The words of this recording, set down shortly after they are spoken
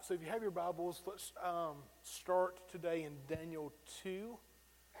So if you have your Bibles, let's start today in Daniel 2.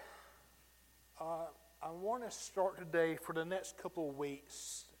 I want to start today for the next couple of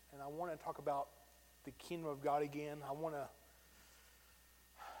weeks, and I want to talk about the kingdom of God again. I want to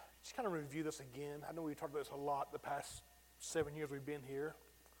just kind of review this again. I know we've talked about this a lot the past 7 years we've been here,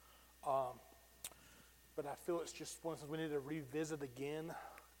 but I feel it's just one of the things we need to revisit again.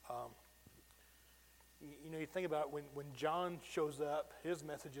 You think about when John shows up, his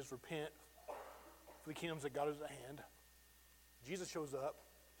message is repent, for the kingdoms that God is at hand. Jesus shows up,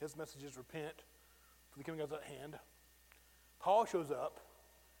 his message is repent, for the kingdom of God is at hand. Paul shows up,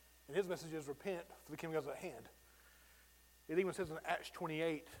 and his message is repent, for the kingdom of God is at hand. It even says in Acts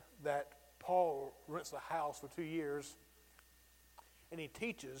 28 that Paul rents a house for 2 years, and he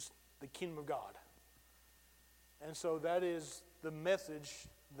teaches the kingdom of God. And so that is the message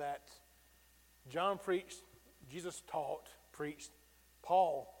that John preached, Jesus taught, preached,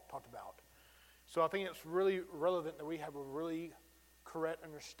 Paul talked about. So I think it's really relevant that we have a really correct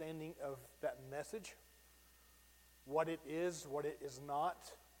understanding of that message, what it is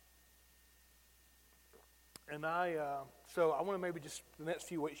not. And so I want to maybe just the next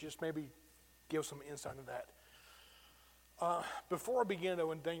few weeks just maybe give some insight into that. Before I begin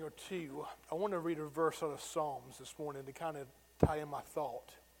though in Daniel 2, I want to read a verse out of Psalms this morning to kind of tie in my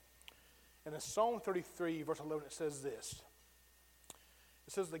thought. And in Psalm 33, verse 11, it says this.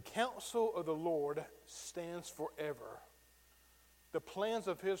 It says, "The counsel of the Lord stands forever, the plans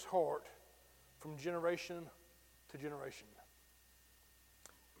of his heart from generation to generation."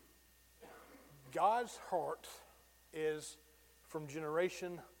 God's heart is from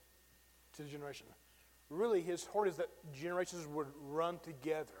generation to generation. Really, his heart is that generations would run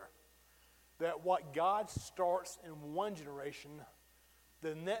together. That what God starts in one generation,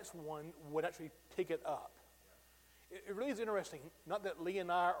 the next one would actually pick it up. It really is interesting. Not that Lee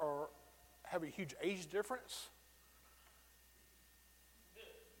and I have a huge age difference.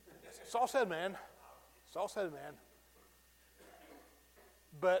 It's all said, man. It's all said, man.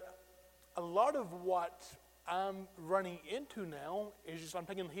 But a lot of what I'm running into now is just I'm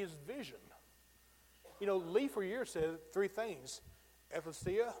taking his vision. Lee for years said 3 things: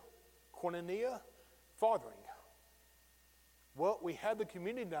 ecclesia, koinonia, fathering. Well, we have the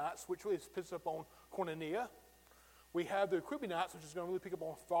community nights, which really picks up on koinonia. We have the equipping nights, which is going to really pick up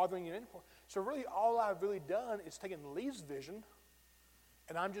on fathering and influence. So really all I've really done is taken Lee's vision,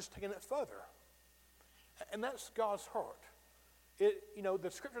 and I'm just taking it further. And that's God's heart.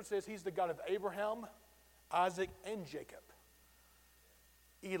 The scripture says he's the God of Abraham, Isaac, and Jacob.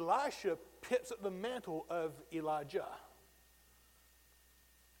 Elisha picks up the mantle of Elijah.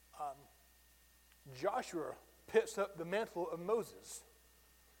 Joshua picks up the mantle of Moses.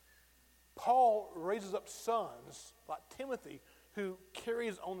 Paul raises up sons like Timothy who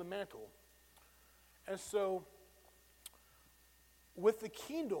carries on the mantle. And so with the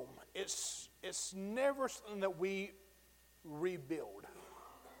kingdom, it's never something that we rebuild.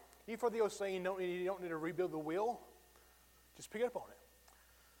 You've heard the old saying, you don't need to rebuild the wheel. Just pick it up on it.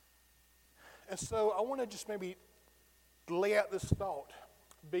 And so I want to just maybe lay out this thought,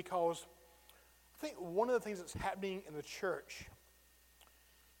 because I think one of the things that's happening in the church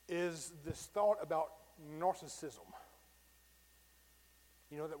is this thought about narcissism.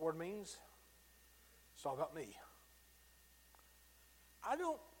 You know what that word means? It's all about me. I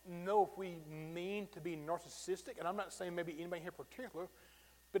don't know if we mean to be narcissistic, and I'm not saying maybe anybody here in particular,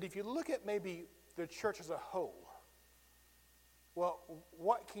 but if you look at maybe the church as a whole, well,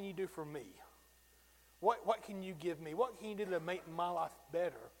 what can you do for me? What can you give me? What can you do to make my life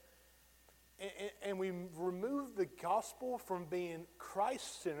better? And we remove the gospel from being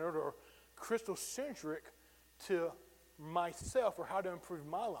Christ-centered or Christocentric to myself or how to improve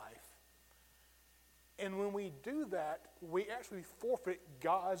my life. And when we do that, we actually forfeit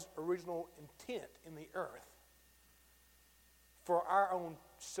God's original intent in the earth for our own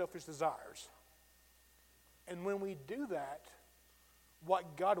selfish desires. And when we do that,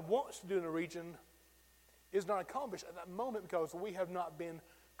 what God wants to do in a region is not accomplished at that moment because we have not been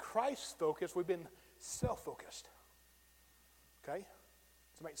Christ-focused, we've been self-focused. Okay?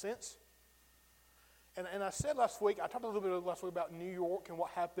 Does that make sense? And I said last week, I talked a little bit last week about New York and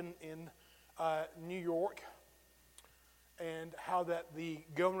what happened in New York and how that the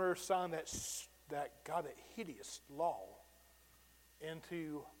governor signed that hideous law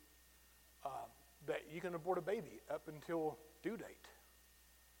into that you can abort a baby up until due date.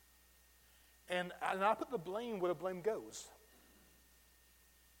 And I put the blame where the blame goes.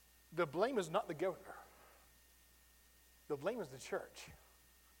 The blame is not the governor. The blame is the church.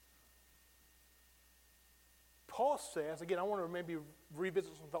 Paul says, again, I want to maybe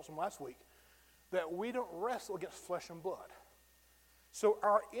revisit some thoughts from last week, that we don't wrestle against flesh and blood. So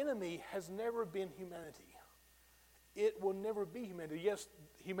our enemy has never been humanity. It will never be humanity. Yes,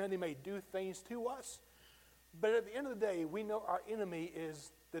 humanity may do things to us, but at the end of the day, we know our enemy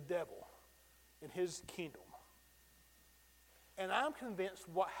is the devil and his kingdom. And I'm convinced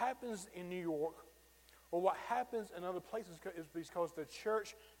what happens in New York or what happens in other places is because the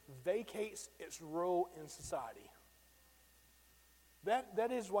church vacates its role in society.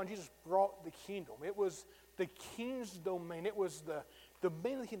 That is why Jesus brought the kingdom. It was the king's domain. It was the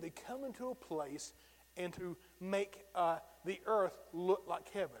domain of the king to come into a place and to make the earth look like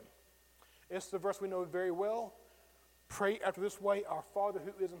heaven. It's the verse we know very well. Pray after this way, our Father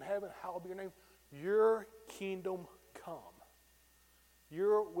who is in heaven, hallowed be your name. Your kingdom come.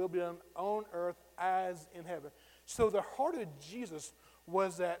 Your will be done on earth as in heaven. So the heart of Jesus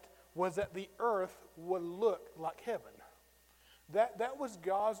was that the earth would look like heaven. That was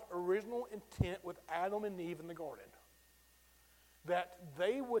God's original intent with Adam and Eve in the garden. That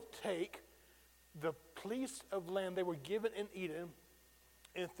they would take the piece of land they were given in Eden,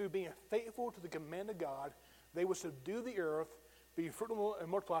 and through being faithful to the command of God, they would subdue the earth, be fruitful and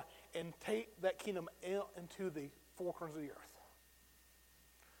multiply, and take that kingdom out into the four corners of the earth.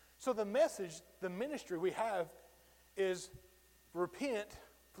 So the message, the ministry we have is repent,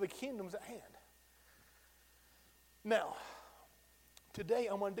 for the kingdom's at hand. Now, today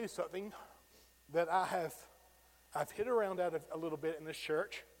I'm going to do something that I've hit around at a little bit in this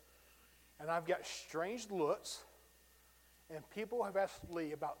church, and I've got strange looks, and people have asked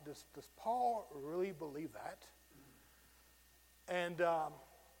Lee about this. Does Paul really believe that? And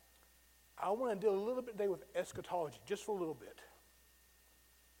I want to deal a little bit today with eschatology, just for a little bit.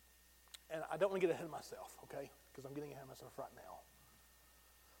 And I don't want to get ahead of myself, okay? Because I'm getting ahead of myself right now.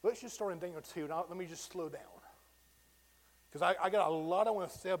 Let's just start in Daniel 2. Now, let me just slow down. Because I got a lot I want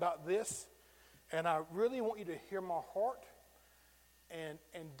to say about this, and I really want you to hear my heart, and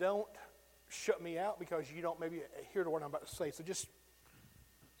don't shut me out because you don't maybe hear the word I'm about to say. So just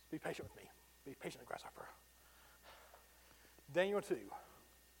be patient with me. Be patient, grasshopper. Daniel 2.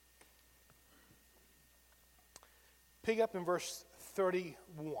 Pick up in verse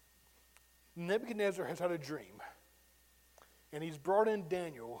 31. Nebuchadnezzar has had a dream, and he's brought in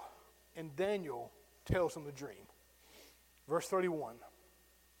Daniel, and Daniel tells him the dream. Verse 31.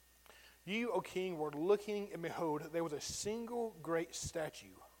 You, O king, were looking, and behold, there was a single great statue.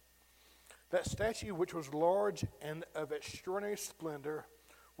 That statue, which was large and of extraordinary splendor,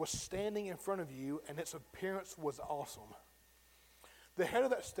 was standing in front of you, and its appearance was awesome. The head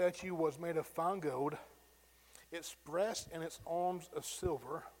of that statue was made of fine gold, its breast and its arms of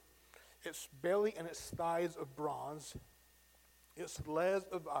silver, its belly and its thighs of bronze, its legs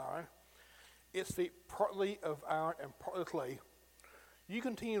of iron, its feet partly of iron and partly clay. You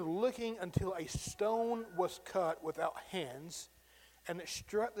continued looking until a stone was cut without hands, and it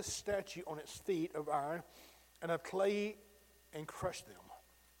struck the statue on its feet of iron and of clay and crushed them.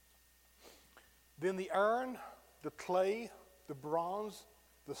 Then the iron, the clay, the bronze,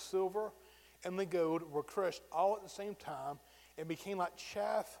 the silver, and the gold were crushed all at the same time and became like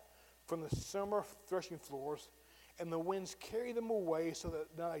chaff from the summer threshing floors, and the winds carried them away so that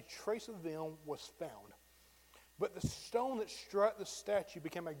not a trace of them was found. But the stone that struck the statue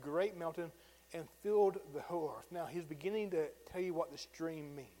became a great mountain and filled the whole earth. Now he's beginning to tell you what this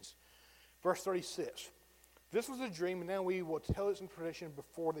dream means. Verse 36. This was a dream, and now we will tell its interpretation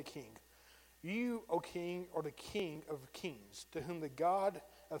before the king. You, O king, are the king of kings, to whom the God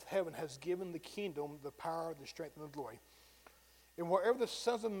of heaven has given the kingdom, the power, the strength, and the glory. And wherever the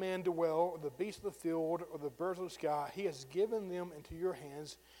sons of men dwell, or the beasts of the field, or the birds of the sky, he has given them into your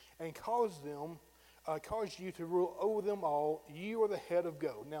hands, and caused you to rule over them all. You are the head of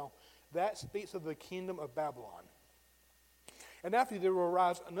gold. Now, that speaks of the kingdom of Babylon. And after you there will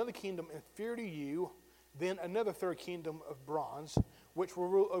arise another kingdom inferior to you, then another third kingdom of bronze, which will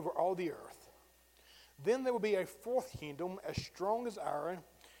rule over all the earth. Then there will be a fourth kingdom, as strong as iron,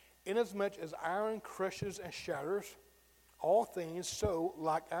 inasmuch as iron crushes and shatters all things, so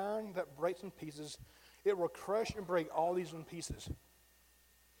like iron that breaks in pieces, it will crush and break all these in pieces.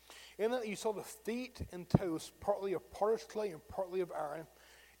 In that you saw the feet and toes, partly of potter's clay and partly of iron.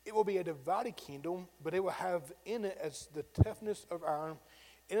 It will be a divided kingdom, but it will have in it as the toughness of iron,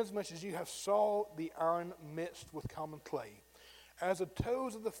 inasmuch as you have saw the iron mixed with common clay. As the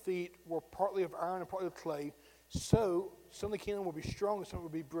toes of the feet were partly of iron and partly of clay, so some of the kingdom will be strong and some will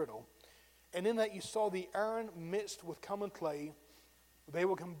be brittle. And in that you saw the iron mixed with common clay, they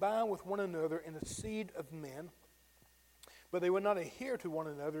will combine with one another in the seed of men, but they will not adhere to one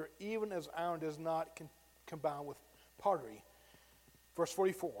another, even as iron does not combine with pottery. Verse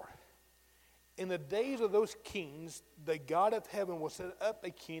 44. In the days of those kings, the God of heaven will set up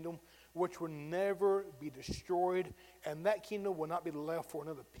a kingdom which will never be destroyed, and that kingdom will not be left for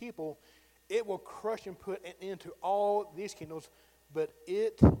another people. It will crush and put an end to all these kingdoms, but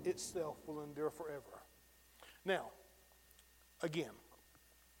it itself will endure forever. Now, again,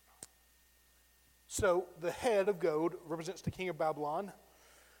 so the head of gold represents the king of Babylon.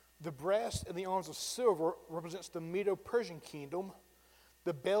 The breast and the arms of silver represents the Medo-Persian kingdom.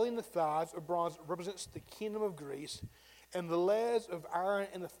 The belly and the thighs of bronze represents the kingdom of Greece. And the legs of iron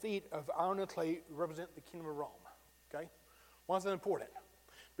and the feet of iron and clay represent the kingdom of Rome. Okay? Why is that important?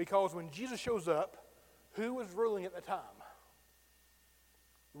 Because when Jesus shows up, who was ruling at the time?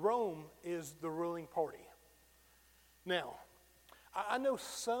 Rome is the ruling party. Now, I know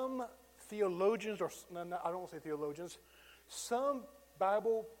some theologians, or no, I don't want to say theologians, some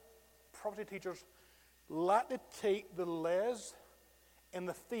Bible prophecy teachers like to take the legs and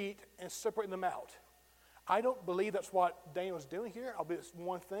the feet and separate them out. I don't believe that's what Daniel is doing here. I'll be this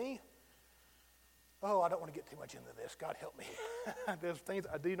one thing. Oh, I don't want to get too much into this. God help me. There's things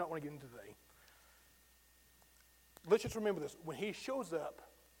I do not want to get into today. Let's just remember this. When he shows up,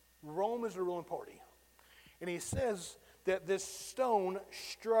 Rome is the ruling party. And he says that this stone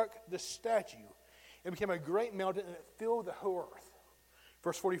struck the statue and became a great mountain, and it filled the whole earth.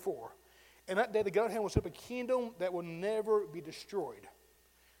 Verse 44. And that day the God of heaven will set up a kingdom that will never be destroyed.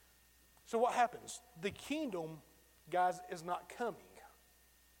 So what happens? The kingdom, guys, is not coming.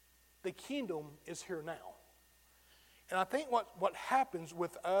 The kingdom is here now. And I think what happens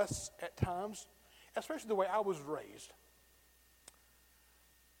with us at times, especially the way I was raised,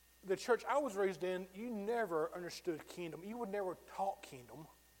 the church I was raised in, you never understood kingdom. You were never taught kingdom.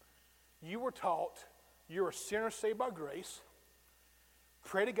 You were taught you're a sinner saved by grace.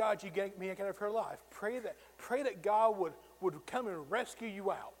 Pray to God you get me out of her life. Pray that God would come and rescue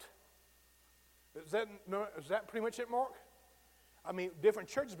you out. Is that pretty much it, Mark? I mean, different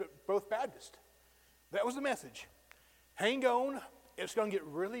churches, but both Baptist. That was the message. Hang on. It's going to get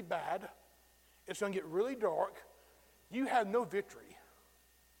really bad. It's going to get really dark. You have no victory.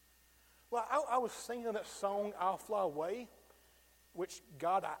 Well, I was singing that song, I'll Fly Away, which,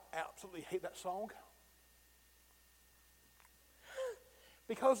 God, I absolutely hate that song.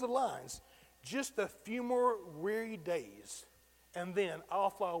 Because the lines, just a few more weary days, and then I'll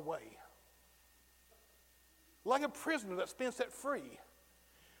fly away. Like a prisoner that's been set free.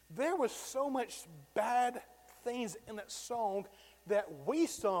 There was so much bad things in that song that we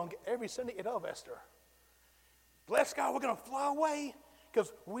sung every Sunday at Elvester. Bless God, we're going to fly away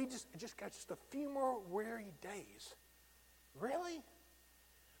because we just got just a few more weary days. Really?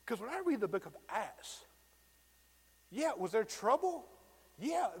 Because when I read the book of Acts, yeah, was there trouble?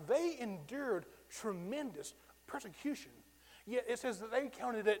 Yeah, they endured tremendous persecution. Yet it says that they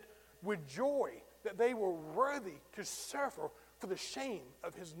counted it with joy, that they were worthy to suffer for the shame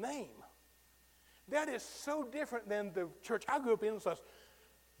of his name. That is so different than the church I grew up in. It says,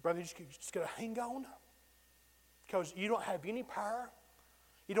 brother, you just got to hang on because you don't have any power.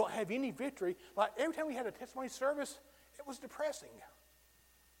 You don't have any victory. Like every time we had a testimony service, it was depressing.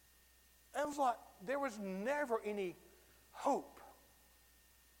 And it was like there was never any hope.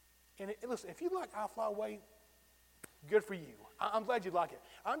 And listen, if you like I'll Fly Away, good for you. I'm glad you like it.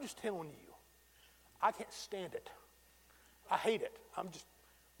 I'm just telling you, I can't stand it. I hate it.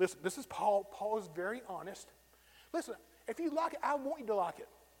 Listen, this is Paul. Paul is very honest. Listen, if you like it, I want you to like it.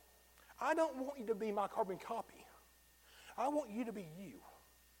 I don't want you to be my carbon copy. I want you to be you.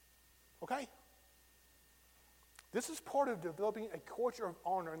 Okay? This is part of developing a culture of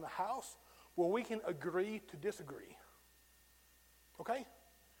honor in the house where we can agree to disagree. Okay?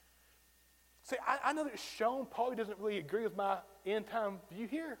 See, I know that Sean probably doesn't really agree with my end-time view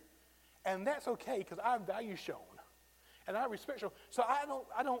here, and that's okay because I value Sean, and I respect Sean. So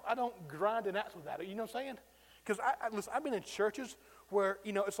I don't grind and axe with that. You know what I'm saying? Because listen, I've been in churches where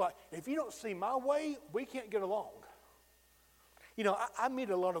it's like if you don't see my way, we can't get along. I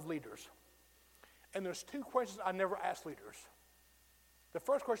meet a lot of leaders, and there's two questions I never ask leaders. The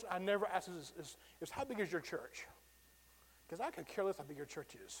first question I never ask is how big is your church? Because I could care less how big your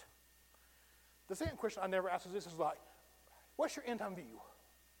church is. The second question I never ask is like, what's your end-time view?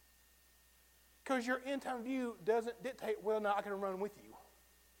 Because your end-time view doesn't dictate whether or not I can run with you.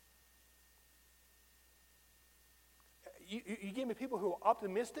 You give me people who are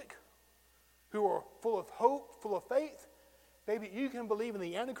optimistic, who are full of hope, full of faith. Baby, you can believe in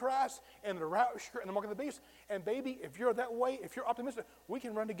the Antichrist and the rapture and the mark of the beast. And baby, if you're that way, if you're optimistic, we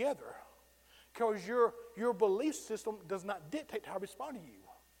can run together. Because your belief system does not dictate how I respond to you.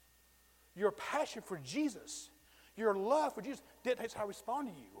 Your passion for Jesus, Your love for Jesus dictates how I respond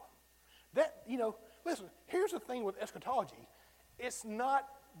to you. Listen, here's the thing with eschatology. It's not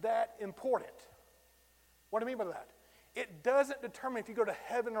that important. What do I mean by that? It doesn't determine if you go to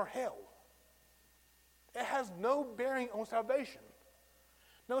heaven or hell. It has no bearing on salvation.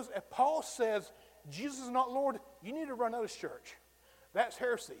 Notice, if Paul says Jesus is not Lord, you need to run out of church. That's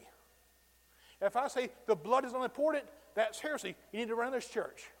heresy. If I say the blood is unimportant, that's heresy. You need to run out of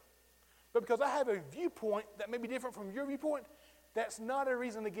church. But because I have a viewpoint that may be different from your viewpoint, that's not a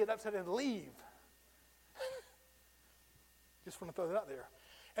reason to get upset and leave. Just want to throw that out there.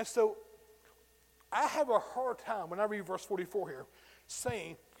 And so I have a hard time when I read verse 44 here,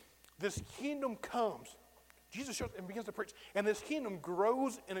 saying this kingdom comes. Jesus shows and begins to preach, and this kingdom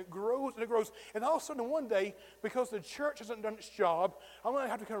grows and it grows and it grows. And all of a sudden one day, because the church hasn't done its job, I'm going to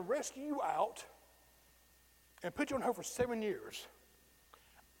have to kind of rescue you out and put you on hold for 7 years.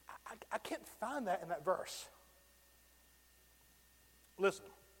 I can't find that in that verse. Listen.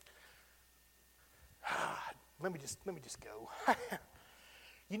 Let me just go.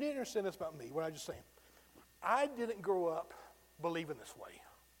 You need to understand this about me, what I was just saying. I didn't grow up believing this way.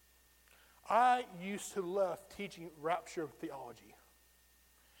 I used to love teaching rapture theology.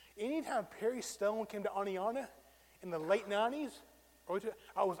 Anytime Perry Stone came to Aniana in the late 90s,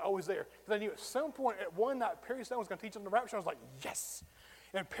 I was always there. Because I knew at some point, at one night, Perry Stone was going to teach on the rapture. I was like, yes.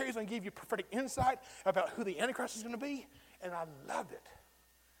 And Perry's going to give you prophetic insight about who the Antichrist is going to be. And I loved it.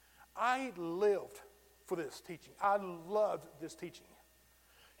 I lived for this teaching. I loved this teaching.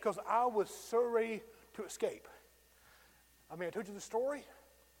 Because I was so ready to escape. I mean, I told you the story.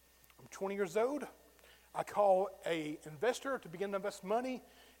 I'm 20 years old. I call an investor to begin to invest money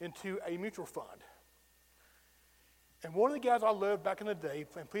into a mutual fund. And one of the guys I loved back in the day,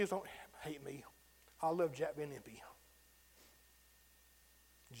 and please don't hate me, I love Jack Van Impe.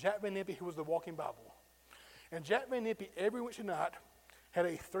 Jack Van Impe, who was the walking Bible. And Jack Van Impe, every Wednesday night, had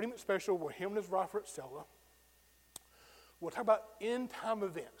a 30-minute special where him and his wife were at Stella. We'll talk about end-time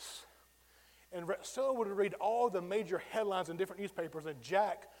events. And Stella would read all the major headlines in different newspapers, and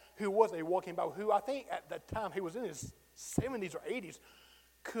Jack, who was a walking Bible, who I think at that time, he was in his 70s or 80s,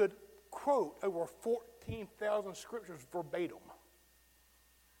 could quote over 14,000 scriptures verbatim.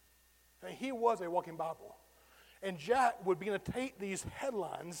 And he was a walking Bible. And Jack would begin to take these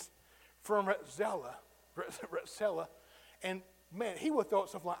headlines from Retzella, and man, he would throw out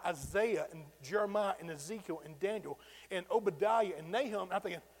stuff like Isaiah and Jeremiah and Ezekiel and Daniel and Obadiah and Nahum. And I'm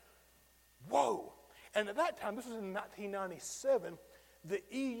thinking, whoa. And at that time, this was in 1997, the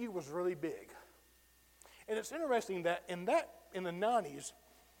EU was really big. And it's interesting that in the 90s,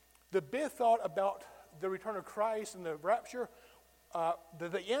 the big thought about the return of Christ and the rapture,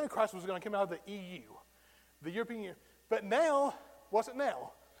 the Antichrist was going to come out of the EU, the European Union. But now, what's it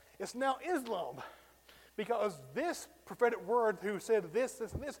now? It's now Islam. Because this prophetic word who said this,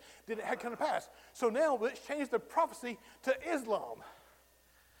 and this didn't come to pass. So now let's change the prophecy to Islam.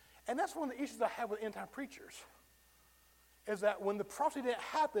 And that's one of the issues I have with end-time preachers. Is that when the prophecy didn't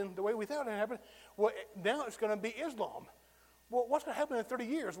happen the way we thought it happened, well, now it's going to be Islam. Well, what's going to happen in 30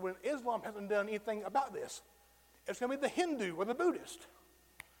 years when Islam hasn't done anything about this? It's going to be the Hindu or the Buddhist.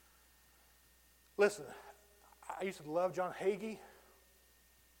 Listen, I used to love John Hagee.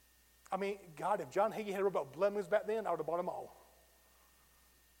 I mean, God, if John Hagee had wrote about blood moons back then, I would have bought them all.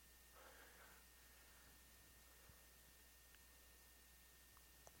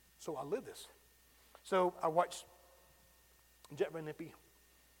 So I lived this. So I watched Jack Van Impe,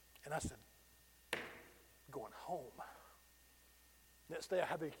 and I said, going home. Next day I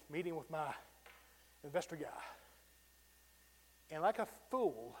had a meeting with my investor guy. And like a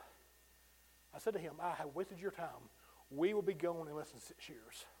fool, I said to him, I have wasted your time. We will be gone in less than 6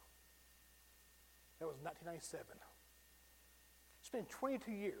 years. That was 1997. It's been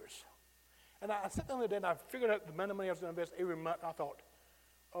 22 years. And I sat down the other day and I figured out the amount of money I was going to invest every month. And I thought,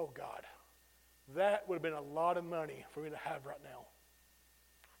 oh God, that would have been a lot of money for me to have right now.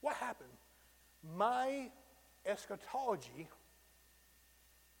 What happened? My eschatology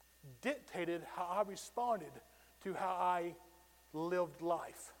dictated how I responded to how I lived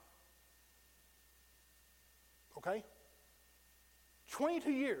life. Okay?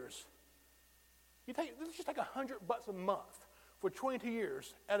 22 years. Let's just take $100 a month for 22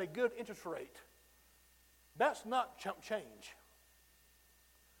 years at a good interest rate. That's not chump change.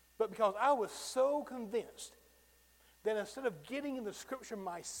 But because I was so convinced that instead of getting in the scripture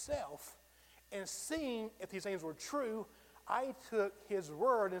myself and seeing if these things were true, I took his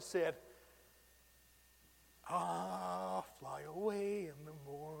word and said, ah, fly away in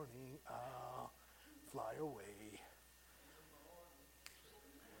the morning, ah, fly away.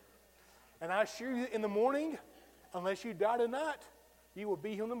 And I assure you, in the morning, unless you die tonight, you will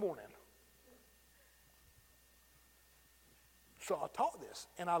be here in the morning. So I taught this,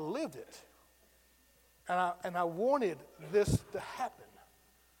 and I lived it. And I wanted this to happen.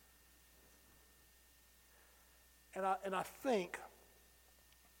 And I think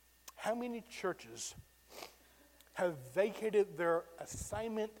how many churches have vacated their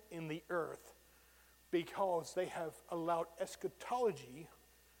assignment in the earth because they have allowed eschatology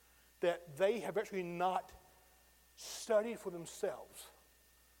that they have actually not studied for themselves.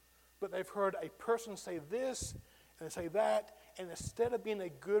 But they've heard a person say this and they say that, and instead of being a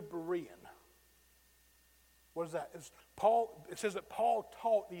good Berean, what is that? It says that Paul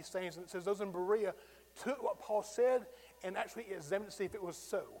taught these things, and it says those in Berea took what Paul said and actually examined to see if it was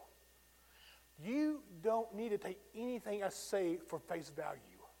so. You don't need to take anything I say for face value.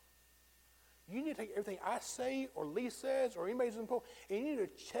 You need to take everything I say or Lee says or anybody's in Paul, and you need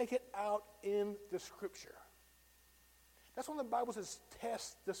to check it out in the Scripture. That's when the Bible says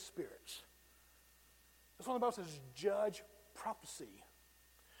test the spirits. That's when the Bible says judge prophecy.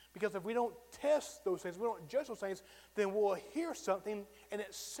 Because if we don't test those things, we don't judge those things, then we'll hear something and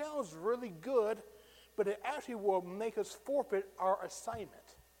it sounds really good, but it actually will make us forfeit our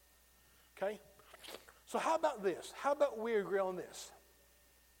assignment. Okay? So how about this? How about we agree on this?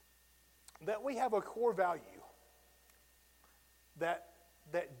 That we have a core value that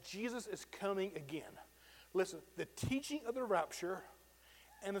Jesus is coming again. Listen, the teaching of the rapture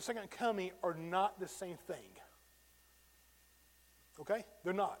and the second coming are not the same thing. Okay?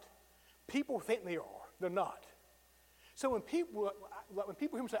 They're not. People think they are. They're not. So when people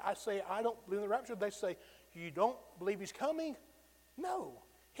hear me say, I don't believe in the rapture, they say, you don't believe he's coming? No,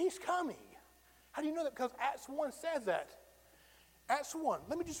 he's coming. How do you know that? Because Acts 1 says that. Acts 1.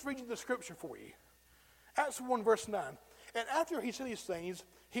 Let me just read you the scripture for you. Acts 1 verse 9. And after he said these things,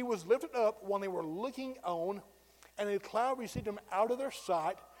 he was lifted up when they were looking on, and a cloud received him out of their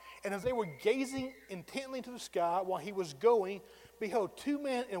sight. And as they were gazing intently into the sky while he was going, behold, two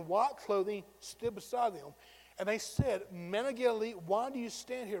men in white clothing stood beside them. And they said, Men of Galilee, why do you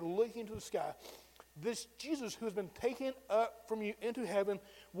stand here looking into the sky? This Jesus who has been taken up from you into heaven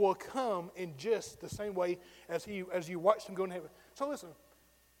will come in just the same way as you watched him go into heaven. So listen,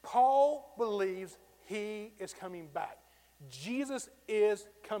 Paul believes he is coming back. Jesus is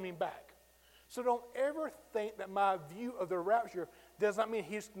coming back. So don't ever think that my view of the rapture does not mean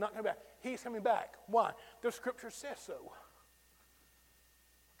he's not coming back. He's coming back. Why? The scripture says so.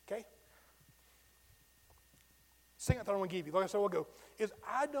 Okay? Second thought I want to give you, like I said a while ago, is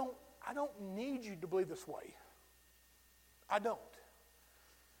I don't need you to believe this way. I don't.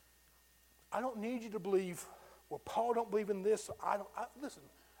 I don't need you to believe, well, Paul don't believe in this. Listen,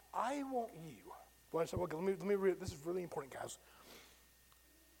 I want you. Well, I said, okay, let me read it. This is really important, guys.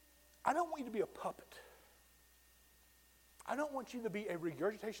 I don't want you to be a puppet. I don't want you to be a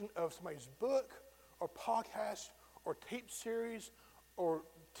regurgitation of somebody's book or podcast or tape series or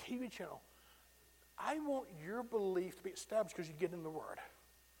TV channel. I want your belief to be established because you get in the Word.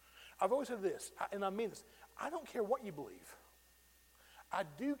 I've always said this, and I mean this. I don't care what you believe. I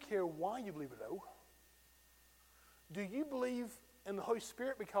do care why you believe it, though. Do you believe in the Holy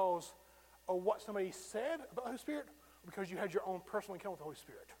Spirit because of what somebody said about the Holy Spirit, or because you had your own personal encounter with the Holy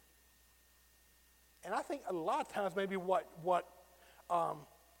Spirit? And I think a lot of times maybe what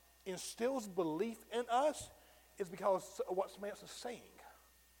instills belief in us is because of what somebody else is saying.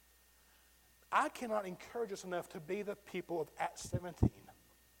 I cannot encourage us enough to be the people of Acts 17,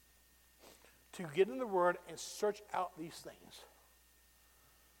 to get in the Word and search out these things.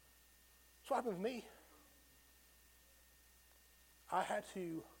 That's what happened with me. I had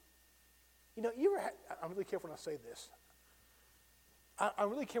to, I'm really careful when I say this. I'm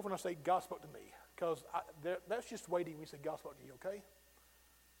really careful when I say God spoke to me, because that's just waiting when you say God spoke to you, okay?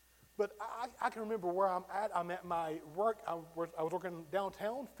 But I can remember where I'm at. I'm at my work. I was working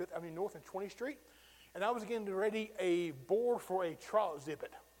downtown, 5th Avenue North and 20th Street, and I was getting ready a board for a trial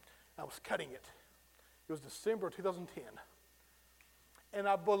exhibit. I was cutting it. It was December 2010. And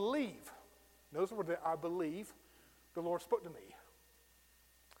I believe, notice the word that I believe, the Lord spoke to me.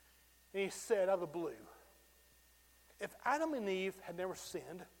 And he said out of the blue, if Adam and Eve had never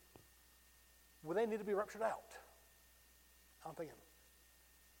sinned, would they need to be raptured out? I'm thinking,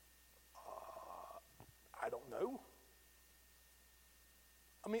 I don't know.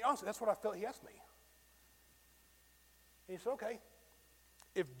 I mean, honestly, that's what I felt he asked me. And he said, okay,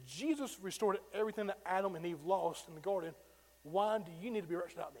 if Jesus restored everything that Adam and Eve lost in the garden, why do you need to be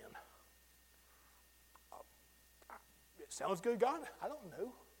raptured out then? It sounds good, God. I don't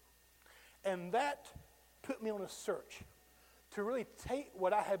know. And that put me on a search to really take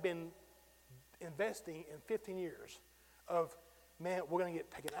what I had been investing in 15 years of, man, we're going to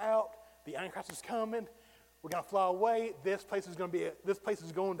get taken out. The Antichrist is coming. We're going to fly away. This place is going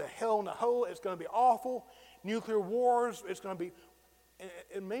to hell in a hole. It's going to be awful. Nuclear wars. It's going to be.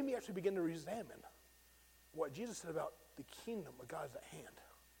 It made me actually begin to examine what Jesus said about the kingdom of God is at hand,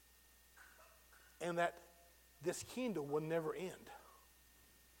 and that this kingdom will never end.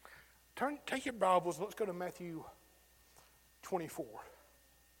 Take your Bibles and let's go to Matthew 24.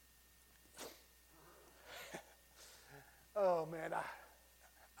 Oh man,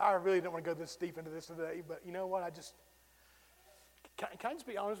 I really don't want to go this deep into this today, but you know what? Can I just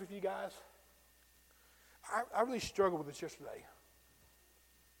be honest with you guys? I really struggled with this yesterday.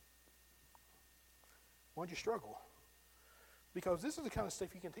 Why'd you struggle? Because this is the kind of stuff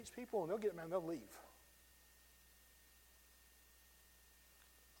you can teach people and they'll get it, man, they'll leave.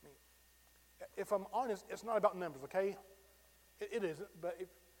 I mean, if I'm honest, it's not about numbers, okay? It isn't, but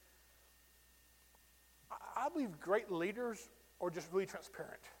I believe great leaders are just really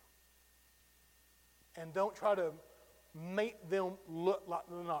transparent and don't try to make them look like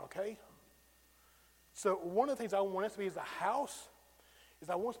they're not, okay? So one of the things I want us to be as a house is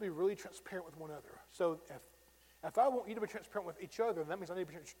I want us to be really transparent with one another. So if I want you to be transparent with each other, that means I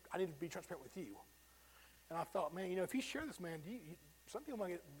need to be transparent with you. And I thought, man, if you share this, man, some people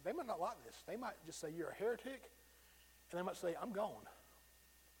they might not like this. They might just say you're a heretic, and they might say I'm gone.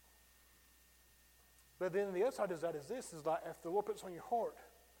 But then the other side of that is this: is like if the Lord puts on your heart,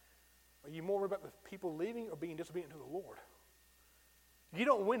 are you more worried about the people leaving or being disobedient to the Lord? You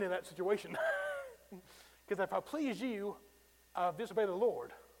don't win in that situation, because if I please you, I've disobeyed the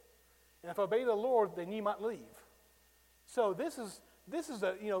Lord, and if I obey the Lord, then you might leave. So this is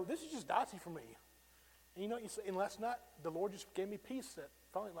just dicey for me. And and last night the Lord just gave me peace at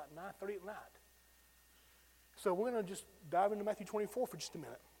finally like 9:30 at night. So we're going to just dive into Matthew 24 for just a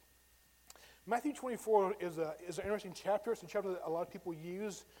minute. Matthew 24 is an interesting chapter. It's a chapter that a lot of people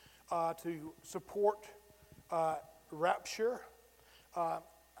use to support rapture.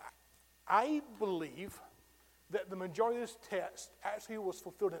 I believe that the majority of this text actually was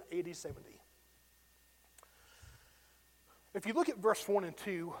fulfilled in AD 70. If you look at verse 1 and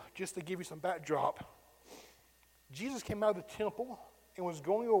 2, just to give you some backdrop, Jesus came out of the temple and was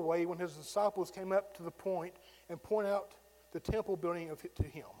going away when his disciples came up to the point and pointed out the temple building to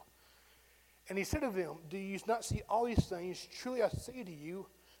him. And he said to them, "Do you not see all these things? Truly I say to you,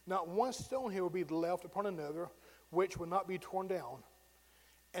 not one stone here will be left upon another, which will not be torn down."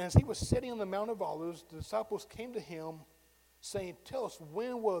 And as he was sitting on the Mount of Olives, the disciples came to him, saying, "Tell us,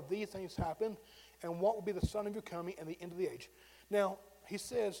 when will these things happen, and what will be the sign of your coming and the end of the age?" Now,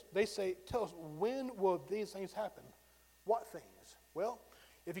 they say, "Tell us, when will these things happen?" What things? Well,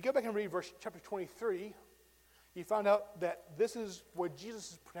 if you go back and read chapter 23, you find out that this is where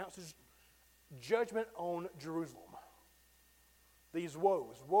Jesus pronounces judgment on Jerusalem. These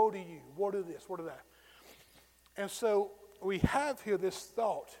woes. Woe to you. Woe to this. Woe to that. And so we have here this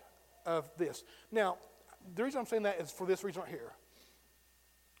thought of this. Now, the reason I'm saying that is for this reason right here.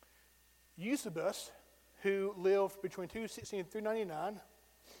 Eusebius, who lived between 216 and 399,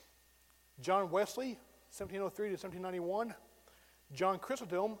 John Wesley, 1703 to 1791, John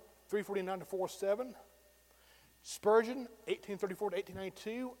Chrysostom, 349 to 407, Spurgeon, 1834 to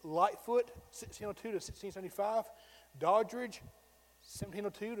 1892, Lightfoot, 1602 to 1675, Doddridge,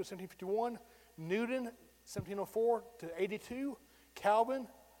 1702 to 1751, Newton, 1704 to 82, Calvin,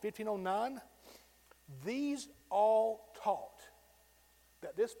 1509. These all taught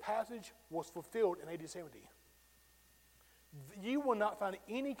that this passage was fulfilled in AD 70. You will not find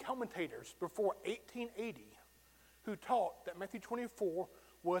any commentators before 1880 who taught that Matthew 24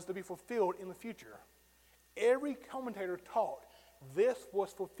 was to be fulfilled in the future. Every commentator taught this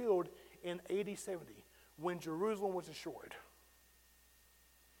was fulfilled in AD 70 when Jerusalem was destroyed.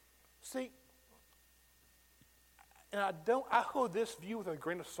 See, and I hold this view with a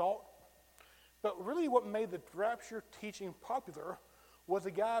grain of salt, but really what made the rapture teaching popular was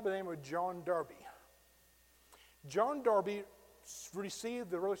a guy by the name of John Darby. John Darby received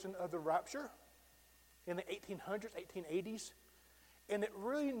the revelation of the rapture in the 1800s, 1880s, and it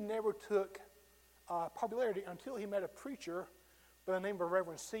really never took popularity until he met a preacher by the name of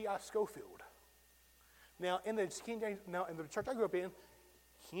Reverend C.I. Schofield. Now, in the church I grew up in,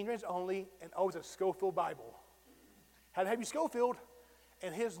 King James only, and always a Schofield Bible. Had to have you Schofield,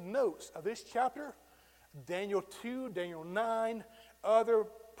 and his notes of this chapter, Daniel 2, Daniel 9, other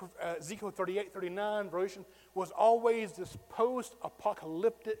Ezekiel 38, 39, Revelation, was always this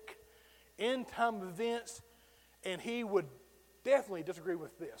post-apocalyptic end-time events, and he would definitely disagree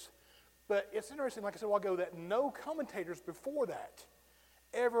with this. But it's interesting, like I said a while ago, that no commentators before that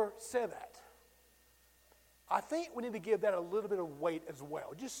ever said that. I think we need to give that a little bit of weight as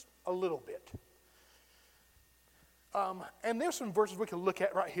well, just a little bit. And there's some verses we can look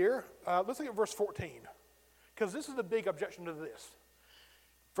at right here. Let's look at verse 14, because this is the big objection to this.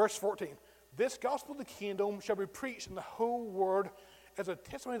 Verse 14, this gospel of the kingdom shall be preached in the whole world as a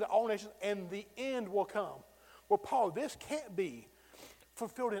testimony to all nations, and the end will come. Well, Paul, this can't be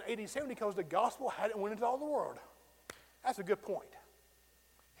fulfilled in AD 70 because the gospel hadn't went into all the world. That's a good point.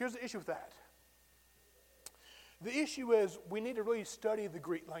 Here's the issue with that. The issue is we need to really study the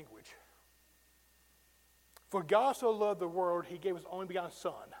Greek language. For God so loved the world, he gave his only begotten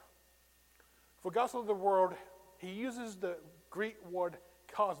Son. For God so loved the world, he uses the Greek word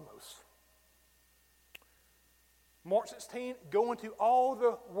cosmos. Mark 16, go into all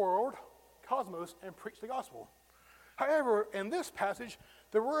the world, cosmos, and preach the gospel. However, in this passage,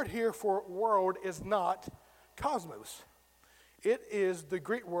 the word here for world is not cosmos. It is the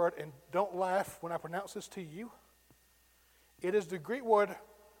Greek word, and don't laugh when I pronounce this to you. It is the Greek word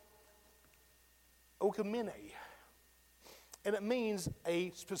oikoumene, and it means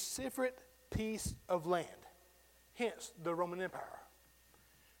a specific piece of land, hence the Roman Empire.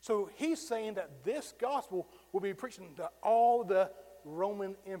 So he's saying that this gospel will be preached to all the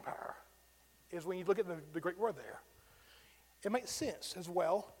Roman Empire, is when you look at the Greek word there. It makes sense as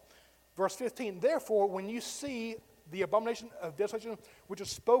well. Verse 15, therefore, when you see the abomination of desolation, which is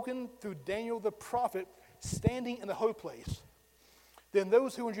spoken through Daniel the prophet, standing in the holy place, then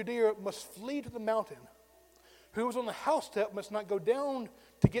those who are in Judea must flee to the mountain. Whoever's on the housetop must not go down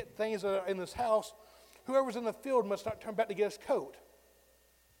to get things that are in this house. Whoever's in the field must not turn back to get his coat.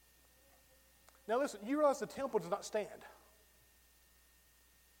 Now listen, you realize the temple does not stand.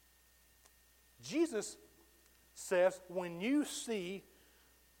 Jesus says, when you see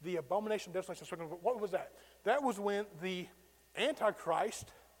the abomination of desolation, what was that? That was when the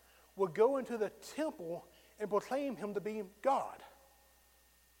Antichrist would go into the temple and proclaim him to be God.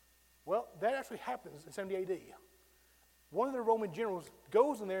 Well, that actually happens in 70 AD. One of the Roman generals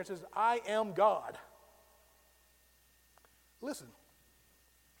goes in there and says, I am God. Listen,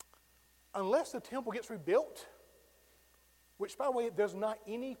 unless the temple gets rebuilt, which, by the way, there's not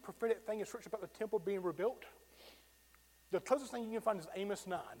any prophetic thing in Scripture about the temple being rebuilt. The closest thing you can find is Amos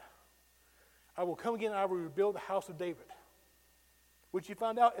 9. I will come again and I will rebuild the house of David, which you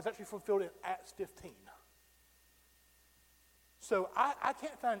find out is actually fulfilled in Acts 15. So I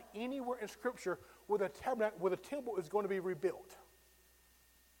can't find anywhere in Scripture where the tabernacle, where the temple is going to be rebuilt.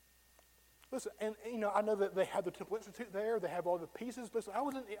 Listen, and I know that they have the Temple Institute there. They have all the pieces. Listen, I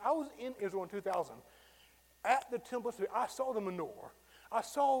was in Israel in 2000. At the Temple Institute, I saw the menorah. I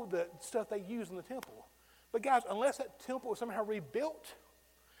saw the stuff they use in the temple. But guys, unless that temple is somehow rebuilt,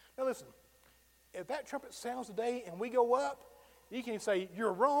 now listen, if that trumpet sounds today and we go up, you can say,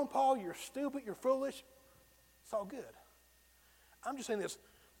 you're wrong, Paul, you're stupid, you're foolish. It's all good. I'm just saying this.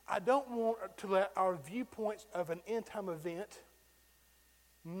 I don't want to let our viewpoints of an end-time event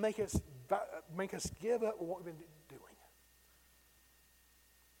make us give up what we've been doing.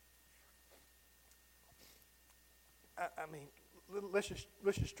 I mean, let's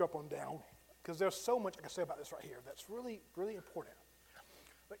just drop on down, because there's so much I can say about this right here that's really, really important.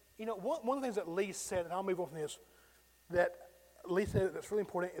 But, one of the things that Lee said, and I'll move on from this, that Lee said that's really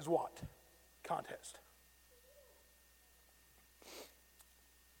important is what? Context.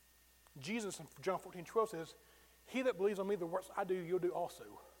 Jesus in John 14:12 says, he that believes on me, the works I do, you'll do also.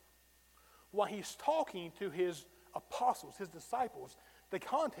 While he's talking to his apostles, his disciples, the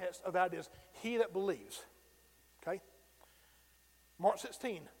context of that is he that believes. Okay? Mark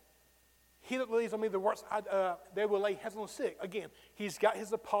 16, he that believes on me, the works they will lay hands on the sick. Again, he's got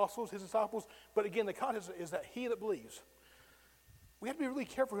his apostles, his disciples, but again, the context is that he that believes. We have to be really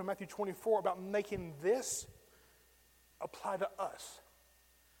careful in Matthew 24 about making this apply to us.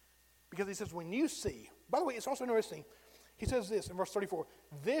 Because he says, when you see, by the way, it's also interesting, he says this in verse 34,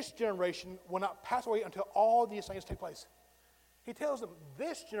 this generation will not pass away until all these things take place. He tells them,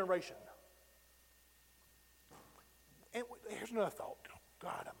 this generation. And here's another thought.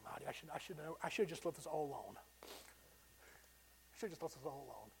 God almighty, I should have just left this all alone. I should have just left this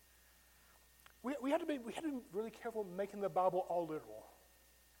all alone. We had to be really careful making the Bible all literal.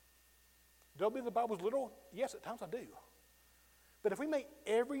 Do I believe the Bible's literal? Yes, at times I do. But if we make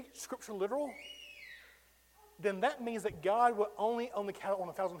every scripture literal, then that means that God will only own the cattle on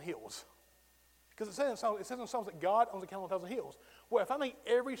 1,000 hills. Because it says in Psalms that God owns the cattle on 1,000 hills. Well, if I make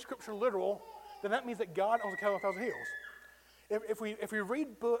every scripture literal, then that means that God owns the cattle on 1,000 hills. If we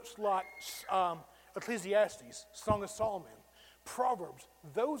read books like Ecclesiastes, Song of Solomon, Proverbs,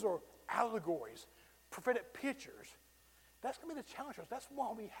 those are allegories, prophetic pictures. That's going to be the challenge for us. That's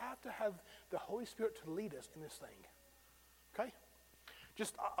why we have to have the Holy Spirit to lead us in this thing. Okay?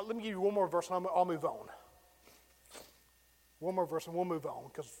 Just let me give you one more verse and I'll move on. One more verse and we'll move on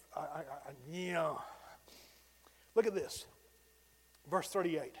because Look at this. Verse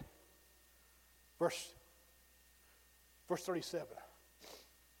 38. Verse 37.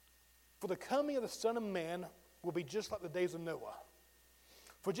 For the coming of the Son of Man will be just like the days of Noah.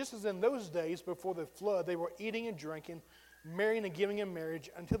 For just as in those days before the flood, they were eating and drinking, marrying and giving in marriage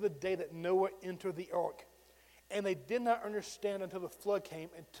until the day that Noah entered the ark. And they did not understand until the flood came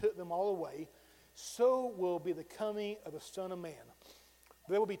and took them all away. So will be the coming of the Son of Man.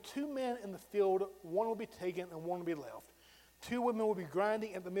 There will be two men in the field, one will be taken and one will be left. Two women will be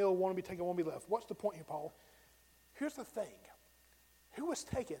grinding at the mill, one will be taken, one will be left. What's the point here, Paul? Here's the thing. Who was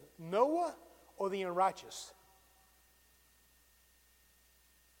taken, Noah or the unrighteous?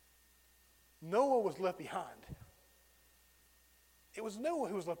 Noah was left behind. It was Noah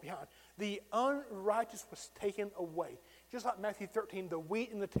who was left behind. The unrighteous was taken away. Just like Matthew 13, the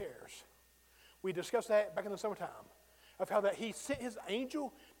wheat and the tares. We discussed that back in the summertime, of how that he sent his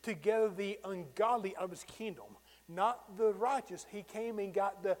angel to gather the ungodly out of his kingdom, not the righteous. He came and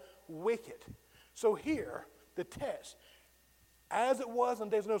got the wicked. So here, the test, as it was in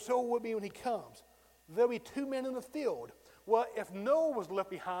the days of Noah, so it will be when he comes. There'll be two men in the field. Well, if Noah was left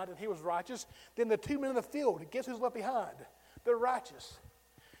behind and he was righteous, then the two men in the field, guess who's left behind? The righteous.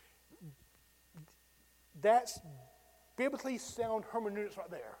 That's biblically sound hermeneutics right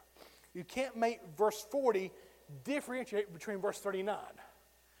there. You can't make verse 40 differentiate between verse 39.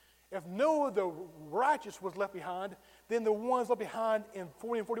 If Noah, the righteous, was left behind, then the ones left behind in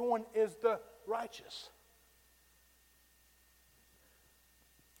 40 and 41 is the righteous.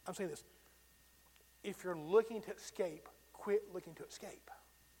 I'm saying this. If you're looking to escape, quit looking to escape.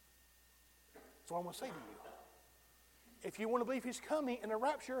 That's what I want to say to you. If you want to believe he's coming in a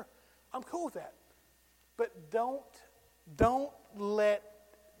rapture, I'm cool with that. But don't let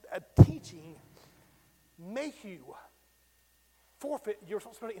a teaching make you forfeit your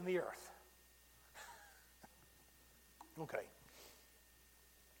responsibility in the earth. Okay.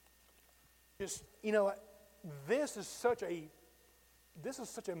 Just, this is such a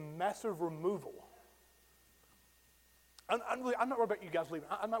massive removal. I'm not worried about you guys leaving.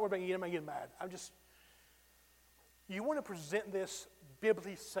 I'm not worried about you getting mad. You want to present this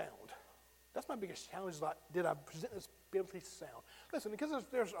biblically sound. That's my biggest challenge. Is like, did I present this biblically sound? Listen, because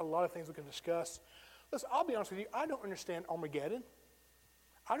there's a lot of things we can discuss. Listen, I'll be honest with you. I don't understand Armageddon.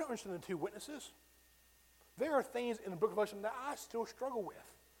 I don't understand the two witnesses. There are things in the book of Revelation that I still struggle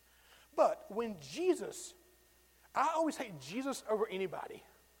with. But when Jesus, I always hate Jesus over anybody.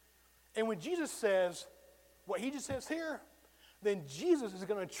 And when Jesus says what he just says here, then Jesus is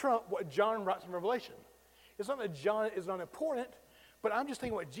going to trump what John writes in Revelation. It's not that John is not important, but I'm just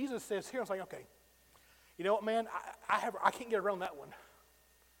thinking what Jesus says here. I was like, okay, you know what, man? I can't get around that one.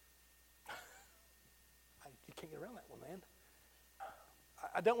 You can't get around that one, man.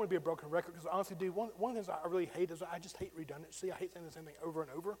 I don't want to be a broken record because honestly, dude, one of the things I really hate is I just hate redundancy. I hate saying the same thing over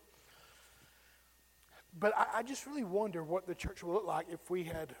and over. But I just really wonder what the church would look like if we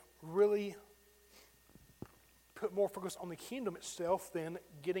had really put more focus on the kingdom itself than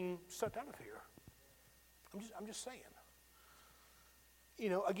getting sucked out of here. I'm just saying.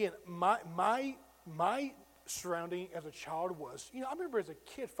 Again, my surrounding as a child was, I remember as a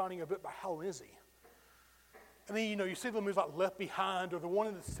kid finding a book by Hal Lindsey. And then, you see the movies like Left Behind or the one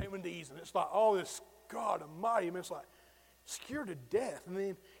in the 70s, and it's like, oh, this God Almighty. I mean, it's like, scared to death. And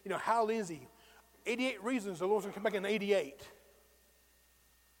then, Hal Lindsey, 88 Reasons the Lord's going to come back in 88.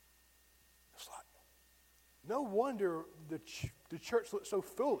 It's like, no wonder the church looks so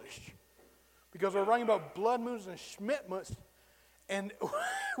foolish. Because we're writing about blood moons and Schmidt months, and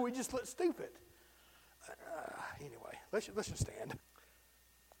we just look stupid. Anyway, let's just stand.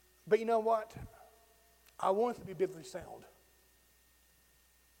 But you know what? I want it to be biblically sound.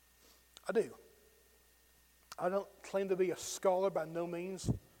 I do. I don't claim to be a scholar by no means.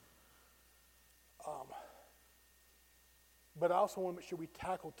 But I also want to make sure we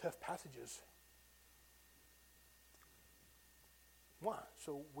tackle tough passages. Why?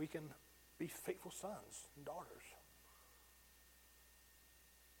 So we can be faithful sons and daughters.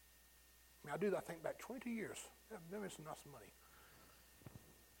 I do that, I think, back 22 years. That makes some nice money.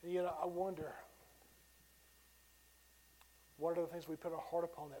 And yet I wonder, what are the things we put our heart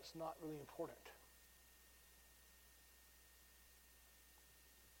upon that's not really important?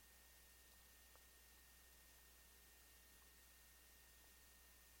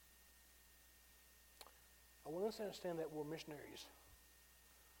 I want us to understand that we're missionaries.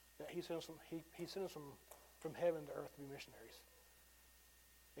 That he sent us from heaven to earth to be missionaries.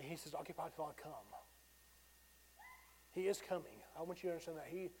 And he says, occupy till I come. He is coming. I want you to understand that.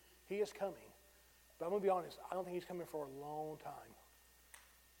 He is coming. But I'm going to be honest, I don't think he's coming for a long time.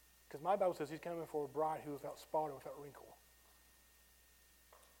 Because my Bible says he's coming for a bride who is without spot or without wrinkle.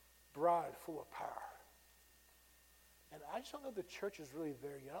 Bride full of power. And I just don't know if the church is really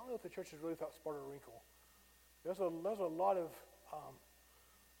there yet. I don't know if the church is really without spot or wrinkle. There's a lot of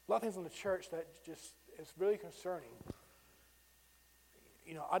things in the church that just is really concerning.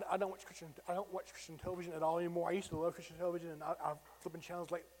 You know, I don't watch Christian television at all anymore. I used to love Christian television, and I flip in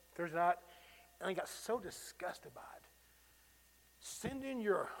channels like Thursday night, and I got so disgusted by it. Send in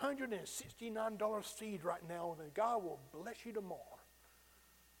your $169 seed right now, and God will bless you tomorrow.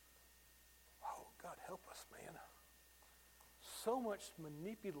 Oh, God help us, man. So much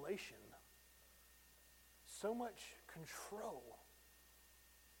manipulation, so much control.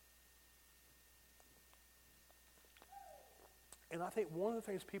 And I think one of the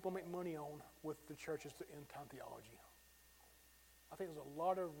things people make money on with the church is the end-time theology. I think there's a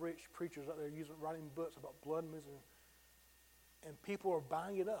lot of rich preachers out there writing books about blood and and people are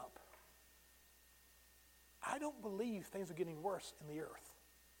buying it up. I don't believe things are getting worse in the earth.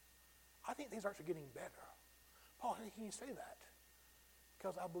 I think things are actually getting better. Paul, how can you say that?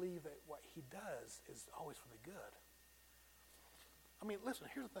 Because I believe that what he does is always for the good. I mean, listen,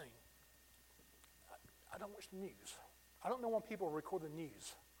 here's the thing. I don't watch the news. I don't know when people record the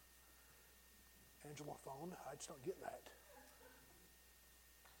news. Angela phone, I just don't get that.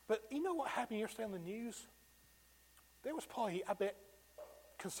 But you know what happened yesterday on the news? There was probably, I bet,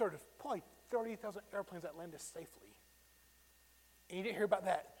 conservative, probably 30,000 airplanes that landed safely. And you didn't hear about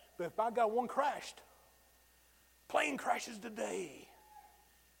that. But if by God one crashed, plane crashes today.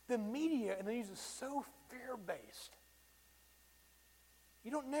 The media and the news is so fear-based.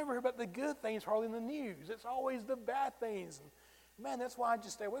 You don't never hear about the good things hardly in the news. It's always the bad things. And man, that's why I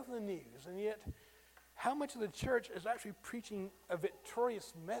just stay away from the news. And yet, how much of the church is actually preaching a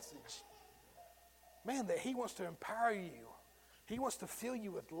victorious message? Man, that he wants to empower you. He wants to fill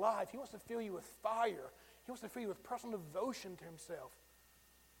you with life. He wants to fill you with fire. He wants to fill you with personal devotion to himself.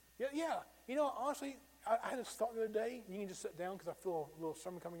 Yeah. You know, honestly, I had this thought the other day. You can just sit down because I feel a little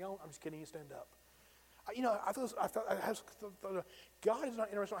sermon coming on. I'm just kidding. You stand up. God is not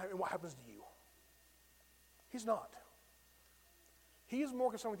interested in what happens to you. He's not. He is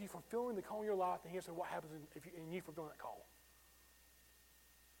more concerned with you fulfilling the call in your life than he is what happens in you fulfilling that call.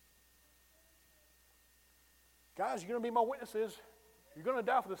 Guys, you're going to be my witnesses. You're going to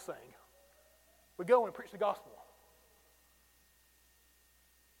die for this thing. But go and preach the gospel.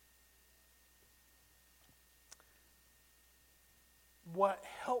 What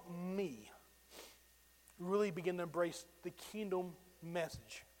helped me really begin to embrace the kingdom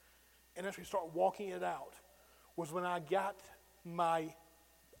message and actually start walking it out was when I got my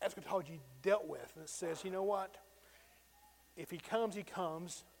eschatology dealt with. And it says, you know what? If he comes, he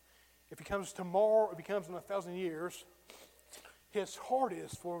comes. If he comes tomorrow, if he comes in 1,000 years, his heart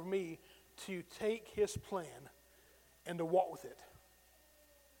is for me to take his plan and to walk with it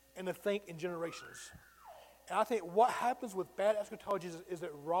and to think in generations. And I think what happens with bad eschatology is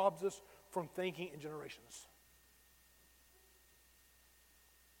it robs us from thinking in generations.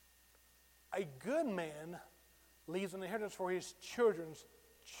 A good man leaves an inheritance for his children's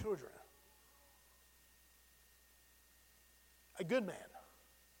children. A good man.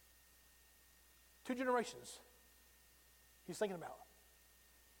 2 generations he's thinking about.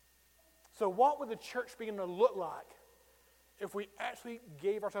 So what would the church begin to look like if we actually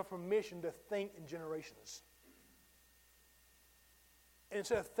gave ourselves permission to think in generations? And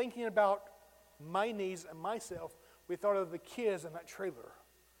instead of thinking about my needs and myself, we thought of the kids in that trailer.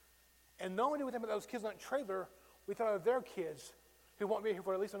 And not only did we think about those kids in that trailer, we thought of their kids who won't be here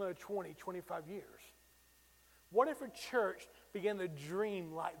for at least another 20, 25 years. What if a church began to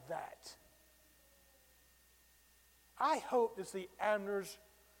dream like that? I hope to see Abner's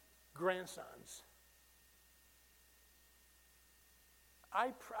grandsons.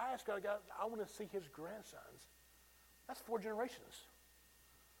 I ask God, I want to see his grandsons. That's 4 generations.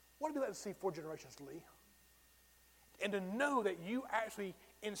 What would it be like to see 4 generations, Lee? And to know that you actually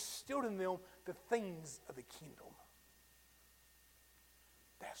instilled in them the things of the kingdom.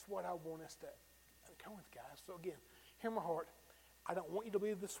 That's what I want us to come with, guys. So again, hear my heart. I don't want you to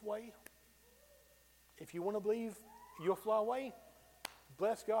believe this way. If you want to believe you'll fly away,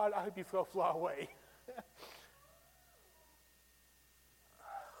 bless God, I hope you fly away.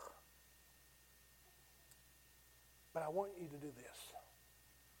 But I want you to do this.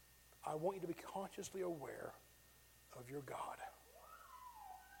 I want you to be consciously aware of your God.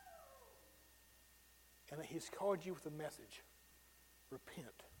 and that he's called you with a message.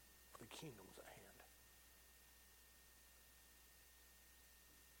 Repent, for the kingdom is at hand.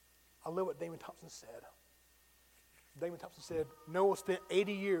 I love what Damon Thompson said. Damon Thompson said, Noah spent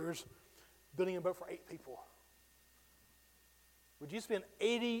 80 years building a boat for 8 people. Would you spend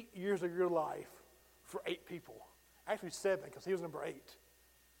 80 years of your life for 8 people? Actually 7, because he was number 8.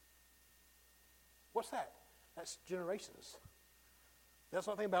 What's that? That's generations. That's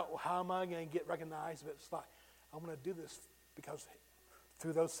not a thing about, well, how am I going to get recognized? But it's like, I'm going to do this because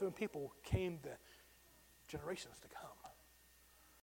through those 7 people came the generations to come.